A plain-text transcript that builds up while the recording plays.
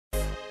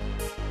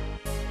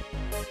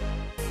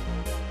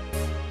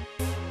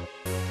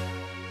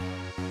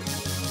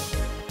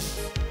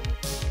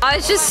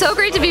It's just so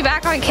great to be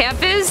back on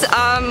campus.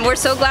 We're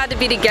so glad to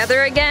be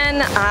together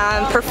again,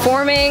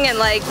 performing and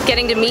like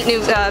getting to meet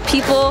new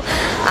people.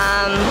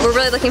 We're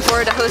really looking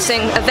forward to hosting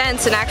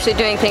events and actually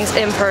doing things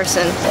in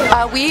person.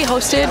 We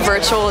hosted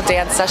virtual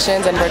dance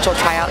sessions and virtual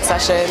tryout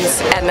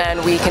sessions, and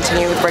then we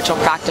continue with virtual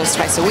practice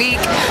twice a week,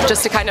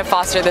 just to kind of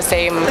foster the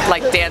same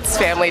like dance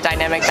family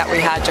dynamic that we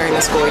had during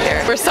the school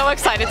year. We're so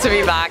excited to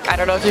be back. I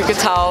don't know if you could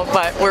tell,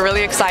 but we're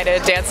really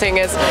excited. Dancing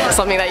is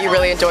something that you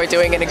really enjoy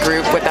doing in a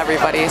group with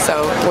everybody,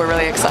 so we're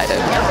really excited.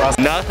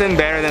 Nothing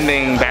better than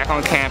being back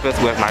on campus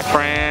with my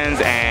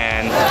friends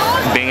and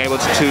being able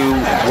to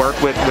work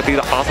with these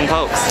awesome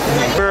folks.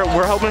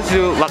 We're hoping to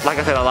do, like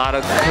I said, a lot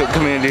of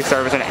community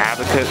service and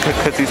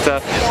advocacy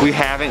stuff. We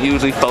haven't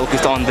usually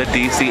focused on the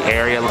DC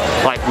area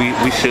like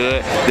we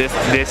should.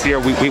 This year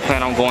we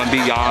plan on going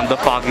beyond the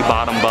Foggy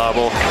Bottom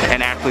bubble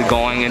and actually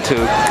going into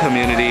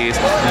communities,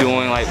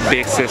 doing like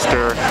big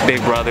sister,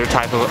 big brother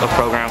type of a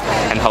program,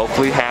 and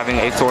hopefully having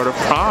a sort of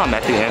prom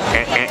at the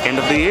end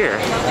of the year.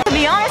 To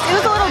be honest, it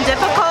was a little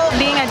difficult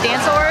being a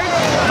dance org,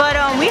 but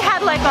we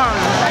had like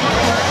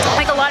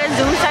a lot of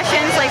Zoom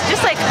sessions,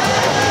 just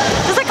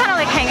kind of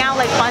like hang out,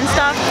 like fun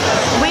stuff.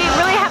 We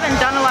really haven't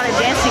done a lot of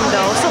dancing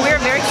though, so we're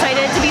very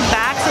excited to be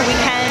back so we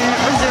can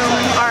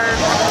resume our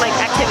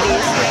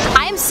activities.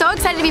 I am so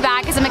excited to be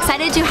back because I'm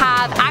excited to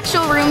have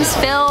actual rooms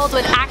filled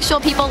with actual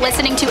people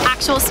listening to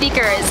actual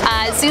speakers.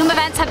 Zoom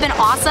events have been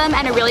awesome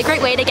and a really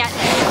great way to get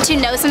to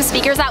know some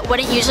speakers that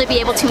wouldn't usually be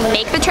able to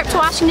make the trip to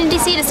Washington,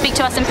 D.C. to speak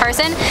to us in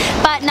person,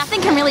 but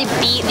nothing can really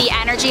beat the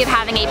energy of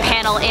having a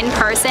panel in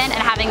person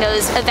and having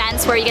those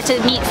events where you get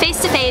to meet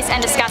face to face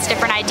and discuss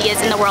different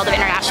ideas in the world of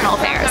international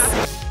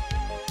affairs.